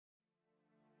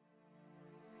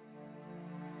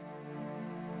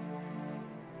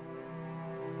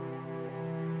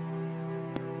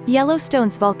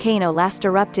Yellowstone's volcano last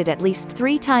erupted at least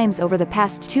 3 times over the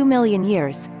past 2 million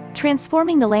years,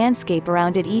 transforming the landscape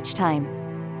around it each time.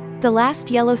 The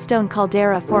last Yellowstone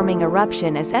caldera-forming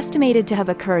eruption is estimated to have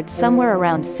occurred somewhere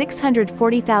around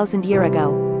 640,000 years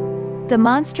ago. The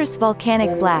monstrous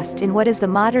volcanic blast in what is the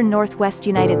modern northwest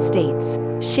United States,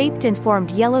 shaped and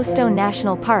formed Yellowstone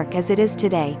National Park as it is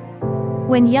today.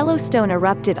 When Yellowstone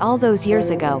erupted all those years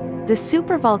ago, the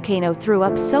supervolcano threw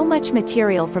up so much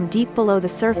material from deep below the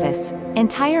surface,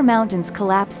 entire mountains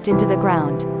collapsed into the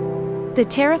ground. The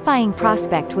terrifying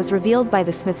prospect was revealed by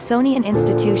the Smithsonian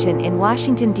Institution in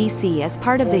Washington, D.C. as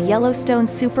part of the Yellowstone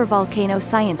Supervolcano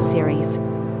Science Series.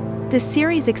 The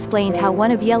series explained how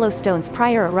one of Yellowstone's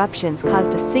prior eruptions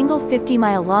caused a single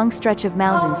 50-mile-long stretch of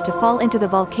mountains to fall into the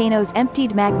volcano's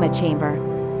emptied magma chamber.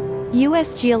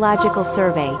 U.S. Geological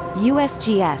Survey,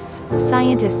 USGS,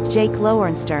 scientist Jake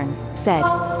Lowenstern, said,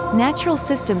 "Natural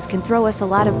systems can throw us a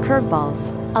lot of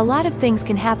curveballs. A lot of things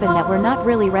can happen that we're not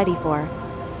really ready for."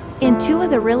 In 2 of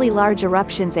the really large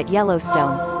eruptions at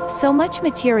Yellowstone, so much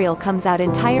material comes out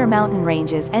entire mountain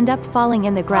ranges end up falling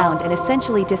in the ground and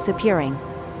essentially disappearing.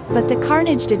 But the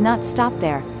carnage did not stop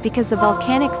there, because the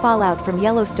volcanic fallout from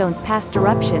Yellowstone's past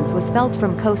eruptions was felt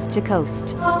from coast to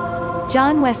coast.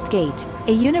 John Westgate,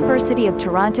 a University of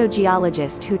Toronto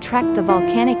geologist who tracked the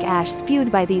volcanic ash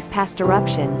spewed by these past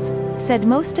eruptions, said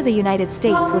most of the United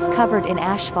States was covered in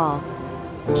ashfall.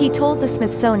 He told the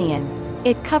Smithsonian,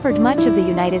 "It covered much of the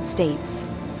United States.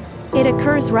 It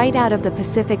occurs right out of the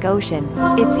Pacific Ocean.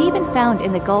 It's even found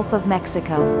in the Gulf of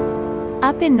Mexico.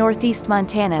 Up in northeast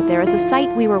Montana there is a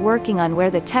site we were working on where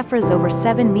the tephra is over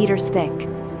 7 meters thick.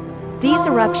 These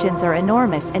eruptions are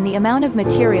enormous and the amount of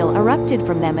material erupted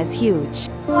from them is huge."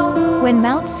 When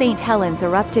Mount St. Helens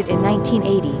erupted in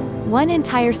 1980, one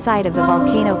entire side of the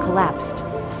volcano collapsed,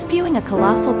 spewing a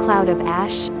colossal cloud of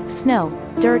ash, snow,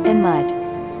 dirt and mud.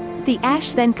 The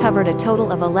ash then covered a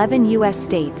total of 11 U.S.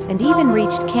 states and even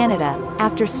reached Canada,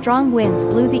 after strong winds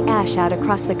blew the ash out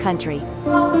across the country.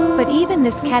 But even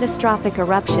this catastrophic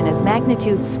eruption is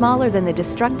magnitudes smaller than the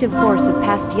destructive force of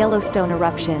past Yellowstone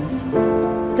eruptions.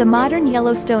 The modern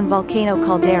Yellowstone volcano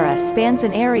caldera spans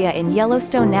an area in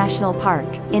Yellowstone National Park,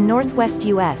 in northwest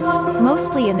U.S.,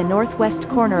 mostly in the northwest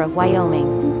corner of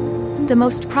Wyoming. The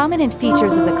most prominent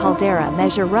features of the caldera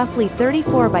measure roughly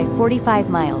 34 by 45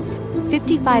 miles,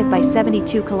 55 by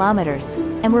 72 kilometers,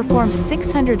 and were formed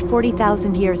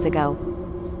 640,000 years ago.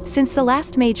 Since the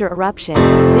last major eruption,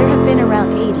 there have been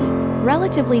around 80,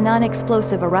 relatively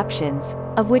non-explosive eruptions,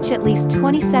 of which at least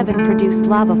 27 produced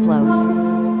lava flows.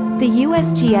 The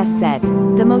USGS said,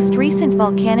 the most recent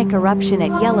volcanic eruption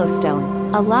at Yellowstone,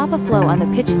 a lava flow on the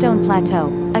Pitchstone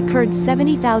Plateau, occurred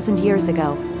 70,000 years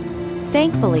ago.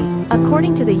 Thankfully,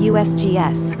 according to the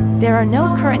USGS, there are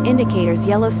no current indicators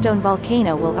Yellowstone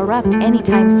volcano will erupt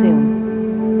anytime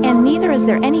soon. And neither is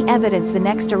there any evidence the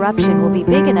next eruption will be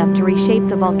big enough to reshape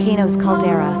the volcano's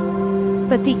caldera.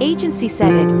 But the agency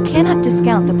said it cannot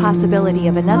discount the possibility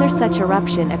of another such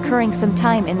eruption occurring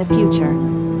sometime in the future.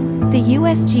 The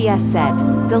USGS said,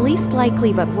 the least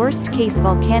likely but worst-case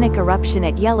volcanic eruption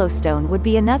at Yellowstone would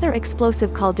be another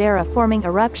explosive caldera-forming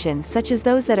eruption such as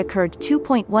those that occurred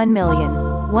 2.1 million,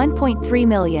 1.3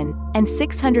 million, and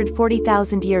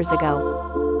 640,000 years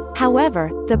ago. However,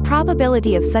 the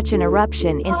probability of such an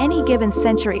eruption in any given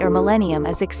century or millennium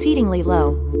is exceedingly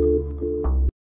low.